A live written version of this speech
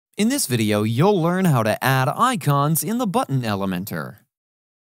In this video, you'll learn how to add icons in the button Elementor.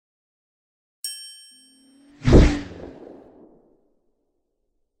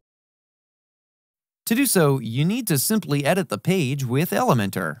 To do so, you need to simply edit the page with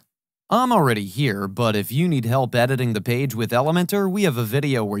Elementor. I'm already here, but if you need help editing the page with Elementor, we have a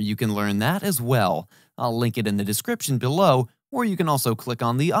video where you can learn that as well. I'll link it in the description below, or you can also click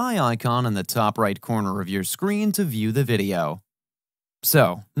on the eye icon in the top right corner of your screen to view the video.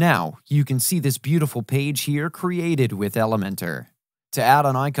 So, now, you can see this beautiful page here created with Elementor. To add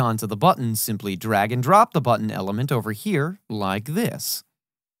an icon to the button, simply drag and drop the button element over here, like this.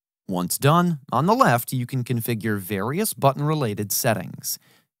 Once done, on the left, you can configure various button-related settings.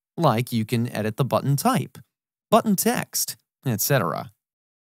 Like you can edit the button type, button text, etc.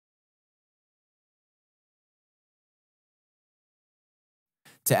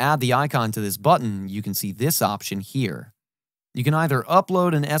 To add the icon to this button, you can see this option here. You can either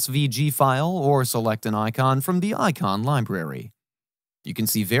upload an SVG file or select an icon from the icon library. You can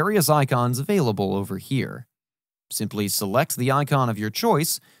see various icons available over here. Simply select the icon of your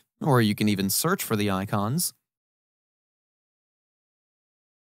choice, or you can even search for the icons.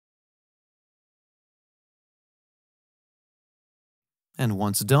 And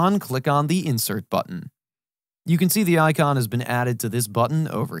once done, click on the Insert button. You can see the icon has been added to this button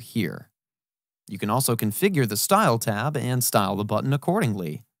over here. You can also configure the Style tab and style the button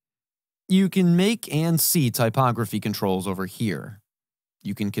accordingly. You can make and see typography controls over here.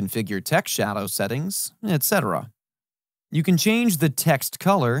 You can configure text shadow settings, etc. You can change the text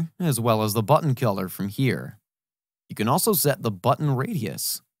color as well as the button color from here. You can also set the button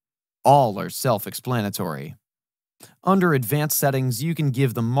radius. All are self-explanatory. Under Advanced Settings, you can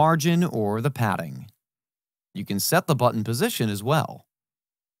give the margin or the padding. You can set the button position as well.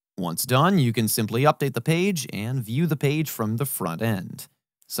 Once done, you can simply update the page and view the page from the front end.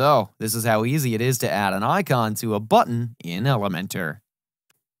 So, this is how easy it is to add an icon to a button in Elementor.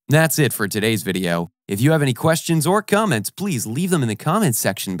 That's it for today's video. If you have any questions or comments, please leave them in the comments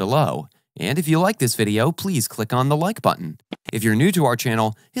section below. And if you like this video, please click on the like button. If you're new to our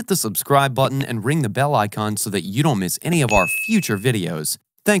channel, hit the subscribe button and ring the bell icon so that you don't miss any of our future videos.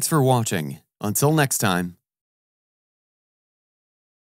 Thanks for watching. Until next time.